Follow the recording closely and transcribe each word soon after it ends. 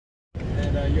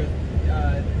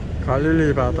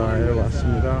갈릴리 바다에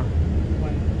왔습니다.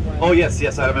 Oh yes,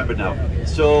 yes, I remember now.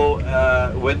 So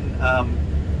when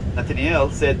Nathaniel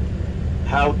said,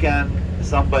 "How can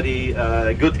somebody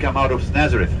good come out of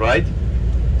Nazareth?" Right?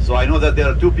 So I know that there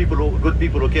are two people, good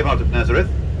people, who came out of Nazareth.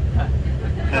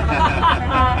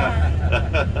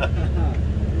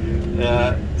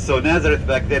 So Nazareth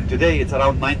back then, today it's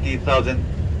around 90,000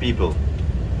 people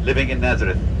living in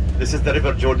Nazareth. This is the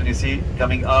River Jordan you see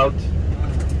coming out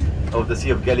of the Sea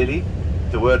of Galilee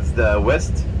towards the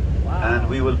west. And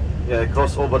we will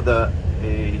cross over the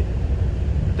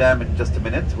dam in just a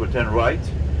minute. We'll turn right,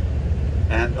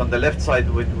 and on the left side,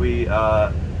 when we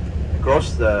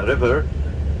cross the river,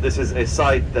 this is a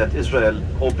site that Israel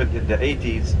opened in the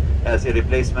 80s as a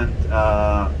replacement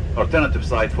alternative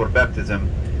site for baptism.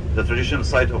 The traditional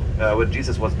site of where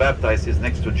Jesus was baptized is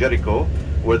next to Jericho,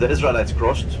 where the Israelites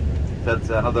crossed. That's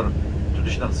another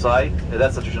traditional site.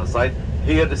 That's a traditional site.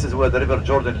 Here, this is where the River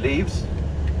Jordan leaves.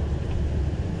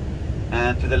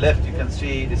 And to the left, you can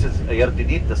see this is a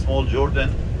Yardenit, the small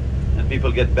Jordan, and people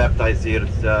get baptized here.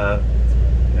 It's,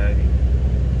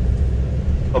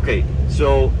 okay,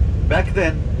 so back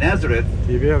then, Nazareth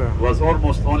was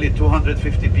almost only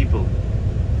 250 people,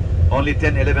 only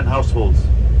 10, 11 households.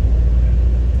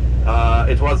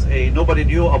 It was nobody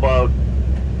knew about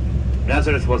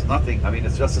Nazareth. Was nothing. I mean,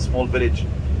 it's just a small village.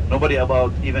 Nobody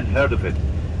about even heard of it.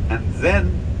 And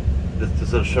then the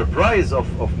surprise of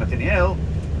Nathaniel,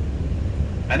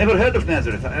 I never heard of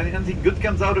Nazareth. Anything good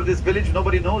comes out of this village,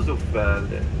 nobody knows of.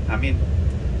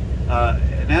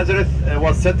 Nazareth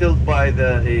was settled by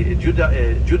the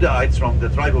Judahites from the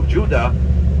tribe of Judah,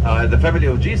 the family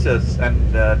of Jesus,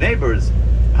 and neighbors,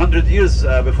 100 years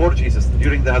before Jesus,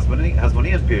 during the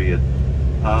Hasmonean period.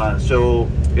 So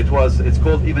it's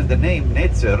called, even the name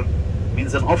Netzer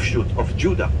means an offshoot of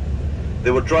Judah.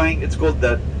 They were trying, it's called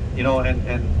that, you know,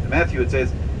 in Matthew it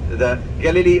says the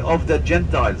Galilee of the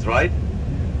Gentiles, right?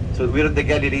 So we're in the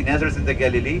Galilee, Nazareth in the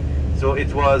Galilee, so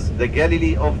it was the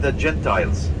Galilee of the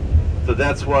Gentiles. So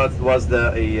that's what was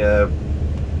that's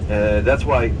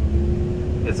why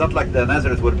it's not like the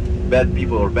Nazareth were bad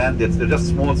people or bandits. They're just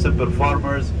small, simple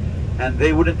farmers, and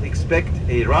they wouldn't expect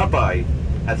a rabbi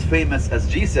as famous as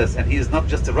Jesus, and he is not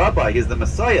just a rabbi, he's the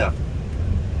Messiah,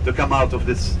 to come out of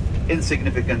this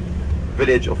insignificant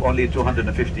village of only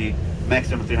 250,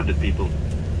 maximum 300 people.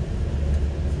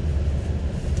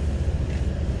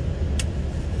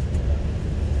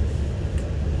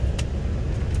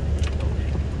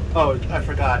 Oh, I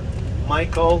forgot.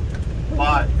 Michael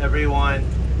bought everyone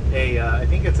I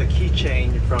think it's a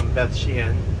keychain from Beth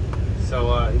Sheehan.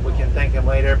 So we can thank him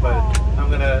later, but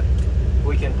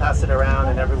we can pass it around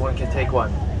and everyone can take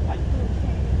one.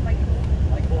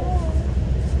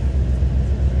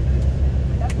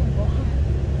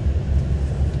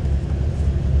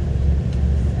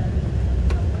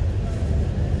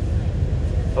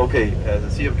 Okay, the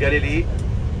Sea of Galilee,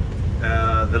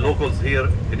 the locals here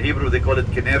in Hebrew they call it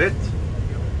Kinneret,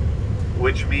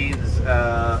 which means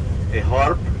a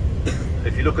harp.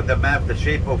 If you look at the map, the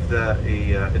shape of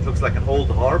it looks like an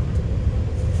old harp.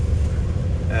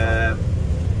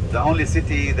 The only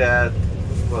city that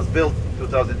was built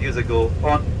 2,000 years ago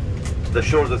on the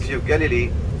shores of the Sea of Galilee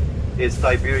is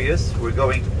Tiberias. We're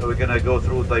gonna go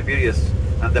through Tiberias,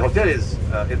 and the hotel is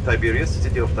in Tiberias,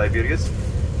 city of Tiberias.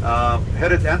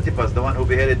 Herod Antipas, the one who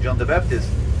beheaded John the Baptist,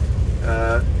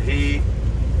 he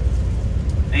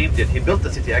named it. He built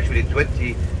the city actually in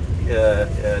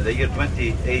the year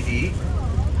 20 AD,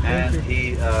 and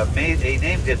he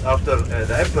named it after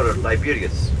the Emperor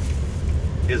Tiberius,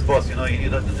 his boss. You know, you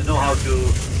need to know how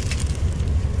to,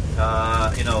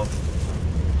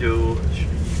 to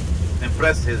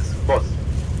impress his boss.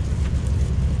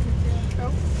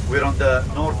 We're on the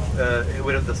north.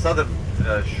 We're on the southern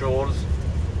shores.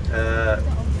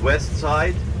 West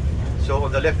side. So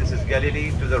on the left this is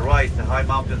Galilee, to the right the high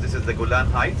mountains, this is the Golan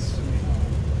Heights.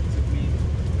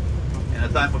 In the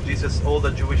time of Jesus, all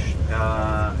the Jewish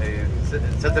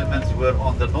settlements were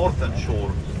on the northern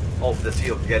shore of the Sea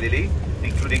of Galilee,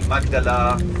 including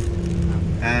Magdala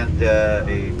and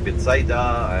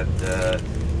Bethsaida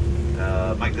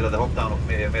and Magdala, the hometown of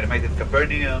Mary Magdalene,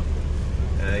 Capernaum,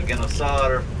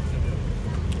 Genosar.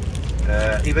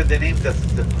 Even the name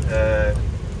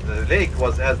the lake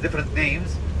has different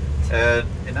names.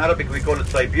 In Arabic we call it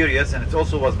Tiberias, and it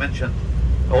also was mentioned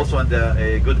also in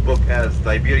the good book as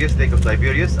Tiberias, Lake of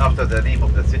Tiberias, after the name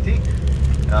of the city,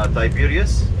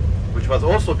 Tiberias, which was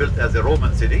also built as a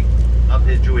Roman city, not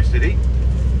a Jewish city.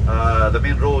 The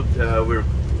main road we're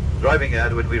driving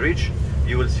at, when we reach,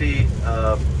 you will see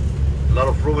a lot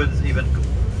of ruins, even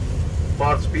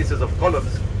pieces of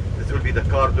columns. This will be the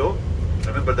Cardo.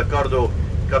 Remember, the Cardo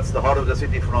cuts the heart of the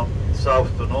city from south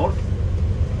to north.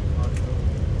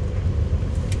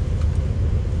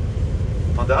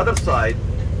 On the other side,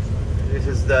 this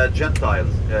is the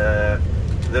Gentiles.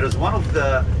 There is one of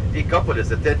the Decapolis,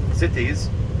 the 10 cities.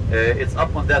 It's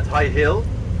up on that high hill.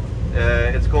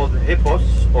 It's called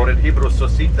Hippos, or in Hebrew,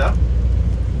 Sosita.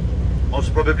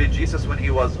 Most probably Jesus, when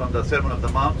he was on the Sermon of the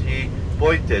Mount, he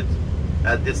pointed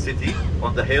at this city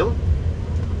on the hill.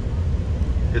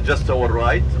 It's just to our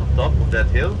right, on top of that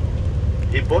hill,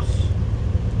 Hippos.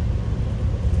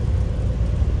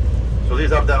 So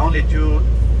these are the only 2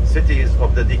 cities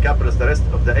of the Decapolis. The rest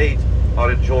of the 8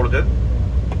 are in Jordan.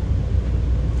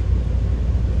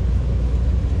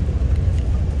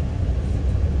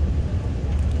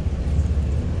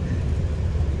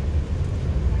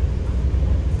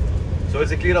 So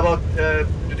is it clear about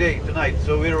tonight?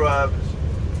 So we're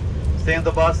stay on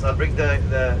the bus. I'll bring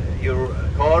your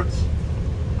cards.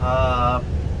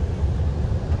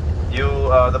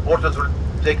 The porters will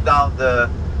take down the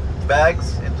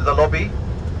bags into the lobby.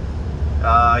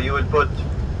 You will put,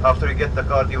 after you get the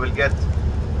card, you will get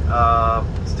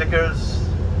stickers.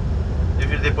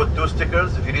 Usually they put 2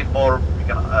 stickers. If you need more, you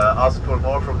can ask for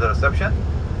more from the reception.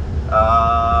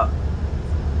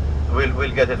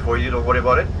 We'll get it for you. Don't worry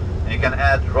about it. And you can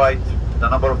write the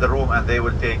number of the room, and they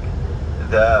will take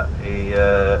the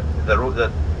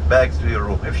bags to your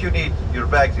room. If you need your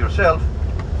bags yourself,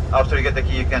 after you get the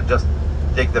key, you can just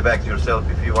take the bags yourself.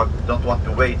 If you don't want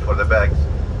to wait for the bags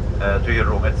to your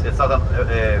room, it's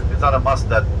not a must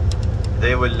that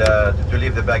they will to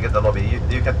leave the bag in the lobby.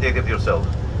 You can take it yourself.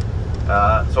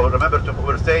 So remember,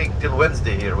 we're staying till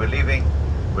Wednesday here.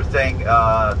 We're staying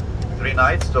 3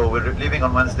 nights, so we're leaving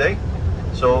on Wednesday.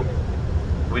 So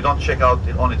we don't check out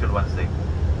only till Wednesday.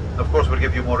 Of course, we'll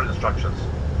give you more instructions.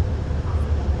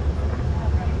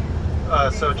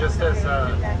 So just as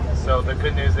so the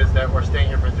good news is that we're staying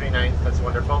here for 3 nights. That's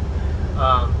wonderful.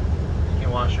 You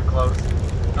can wash your clothes.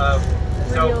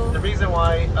 So the reason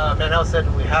why Manel said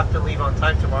we have to leave on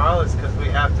time tomorrow is because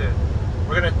we're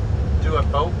gonna do a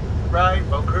boat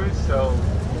cruise. So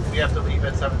we have to leave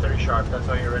at 7:30 sharp. That's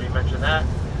why you already mentioned that.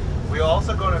 We're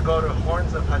also going to go to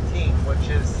Horns of Hattin, which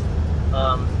is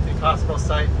the possible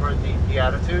site for the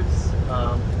Beatitudes,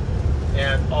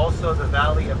 and also the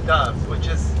Valley of Doves, which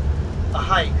is a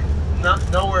hike,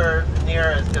 nowhere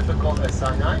near as difficult as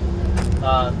Sinai,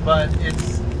 but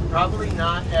it's probably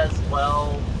not as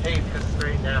well paved because it's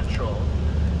very natural,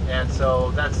 and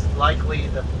so that's likely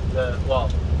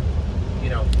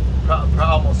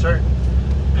almost certain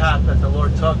path that the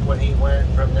Lord took when he went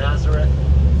from Nazareth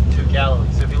to Galilee.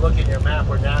 So if you look at your map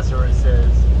where Nazareth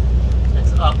is,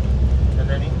 it's up, and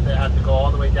then they have to go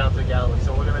all the way down to Galilee.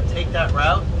 So we're going to take that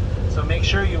route. So make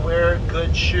sure you wear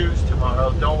good shoes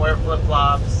tomorrow. Don't wear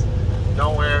flip-flops.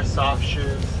 Don't wear soft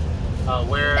shoes.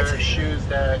 Wear shoes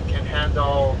that can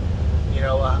handle,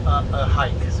 a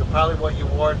hike. So probably what you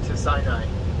wore to Sinai.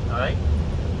 All right.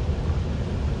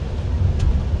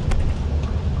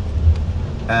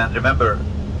 And remember,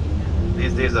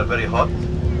 these days are very hot.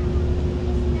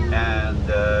 And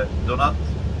do not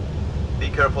be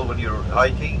careful when you're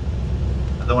hiking.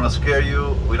 I don't want to scare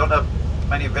you. We don't have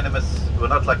many venomous, we're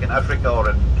not like in Africa or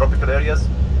in tropical areas.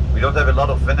 We don't have a lot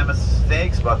of venomous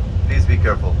snakes, but please be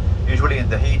careful. Usually in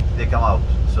the heat they come out.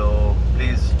 So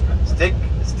please stick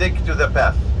to the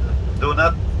path. Do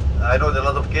not, I know there are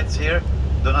a lot of kids here,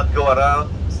 do not go around,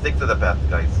 stick to the path,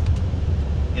 guys.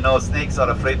 Snakes are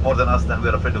afraid more than us than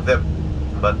we're afraid of them.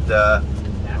 But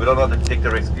we don't want to take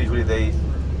the risk. Usually they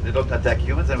don't attack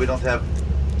humans, and we don't have,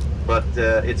 but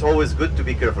it's always good to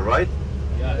be careful, right?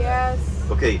 Yes.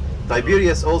 Okay,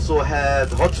 Tiberias also had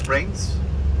hot springs,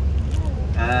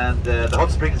 and the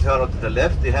hot springs are to the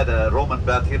left. They had a Roman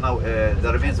bath here. Now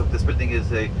the remains of this building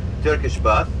is a Turkish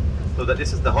bath, so that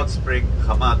this is the hot spring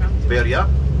Hamat Beria.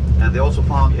 And they also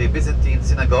found a Byzantine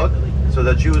synagogue, so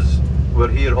the Jews were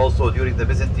here also during the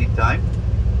Byzantine time.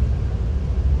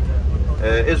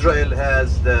 Israel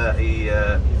has the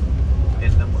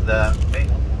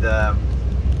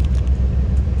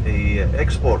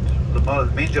export. The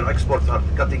major exports are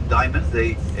cutting diamonds.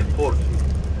 They import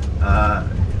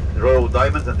raw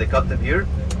diamonds and they cut them here.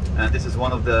 And this is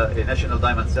one of the National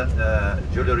Diamond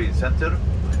Jewelry Center.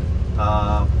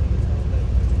 I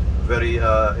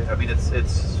mean, it's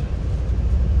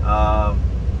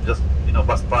just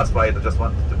pass by it. I just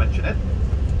wanted to mention it.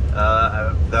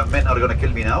 The men are gonna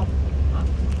kill me now,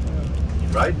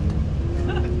 right?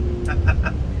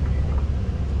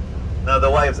 Now the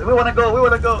wives, we wanna go.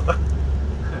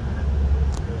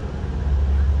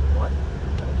 What?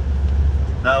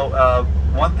 Now,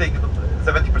 one thing,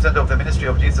 70% of the ministry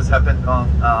of Jesus happened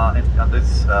on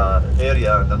this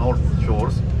area in the north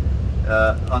shores.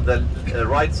 On the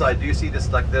right side, do you see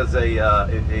this? Like there's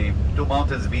a two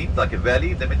mountains meet, like a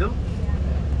valley in the middle.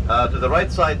 To the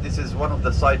right side, this is one of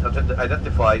the sites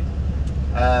identified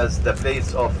as the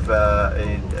place of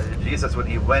Jesus when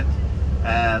he went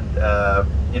and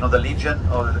the legion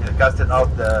or casted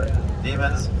out the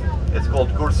demons. It's called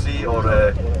Kursi, or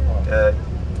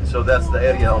so that's the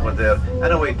area over there.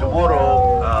 Anyway,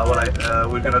 tomorrow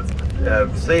we're gonna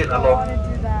sail along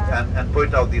and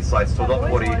point out these sites. So don't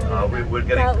worry, we're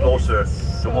getting closer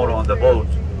tomorrow on the boat.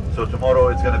 So tomorrow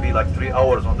it's gonna be like 3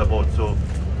 hours on the boat. So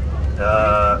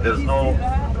there's no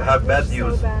bad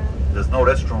news. There's no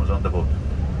restrooms on the boat.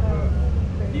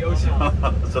 The ocean.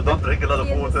 So don't drink a lot of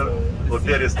water or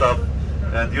carry stuff,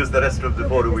 and use the restroom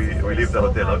before we leave the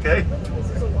hotel. Okay?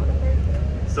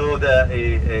 So the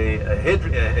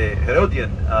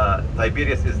Herodian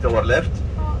Tiberius is to our left,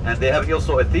 and they have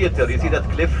also a theater. You see that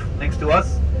cliff next to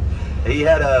us? He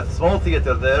had a small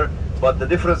theater there, but the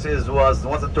difference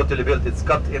wasn't totally built. It's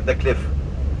cut in the cliff,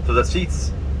 so the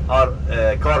seats are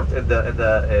carved in the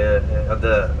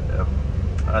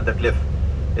cliff.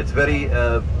 It's very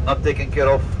not taken care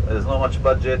of. There's not much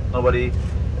budget. Nobody.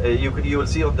 You will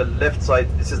see on the left side.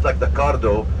 This is like the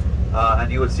Cardo, and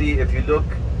you will see, if you look,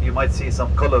 you might see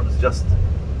some columns just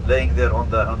laying there on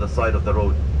the side of the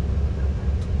road.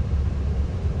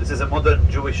 This is a modern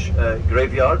Jewish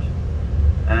graveyard,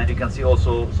 and you can see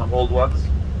also some old ones.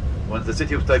 When the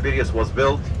city of Tiberias was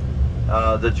built,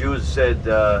 the Jews said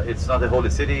it's not a holy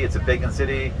city, it's a pagan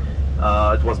city.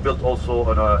 It was built also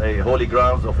on a holy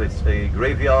grounds of a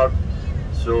graveyard.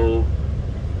 So,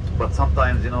 but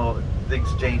sometimes, things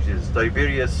changes.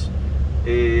 Tiberias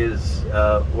is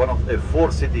one of the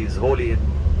 4 cities holy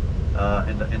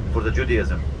for the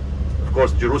Judaism. Of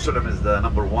course, Jerusalem is the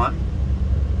number 1.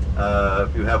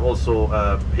 You have also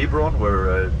Hebron,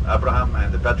 where Abraham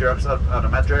and the matriarchs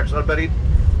are buried,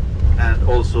 and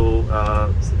also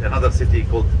another city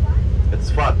called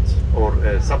Tzfat, or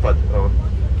Safad, or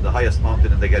the highest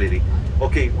mountain in the Galilee.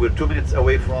 Okay, we're 2 minutes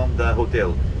away from the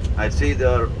hotel. I see there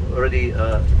are already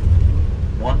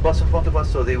one bus in front of us,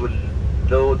 so they will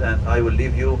load, and I will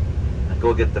leave you and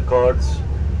go get the cards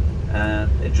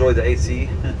and enjoy the AC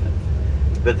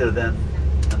better than,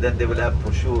 and then they will have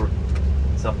for sure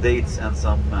some dates and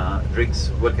some drinks,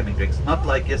 welcoming drinks. Not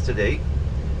like yesterday,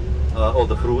 all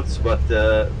the fruits, but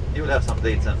you will have some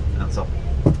dates and some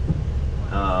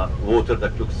water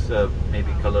that looks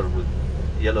maybe colored with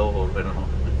yellow, or I don't know,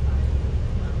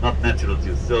 not natural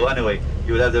juice. So anyway,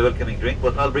 you will have the welcoming drink,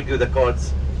 but I'll bring you the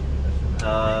cards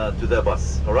to the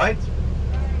bus. All right?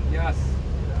 Yes.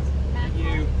 Thank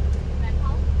you.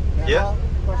 Yeah.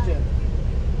 Question.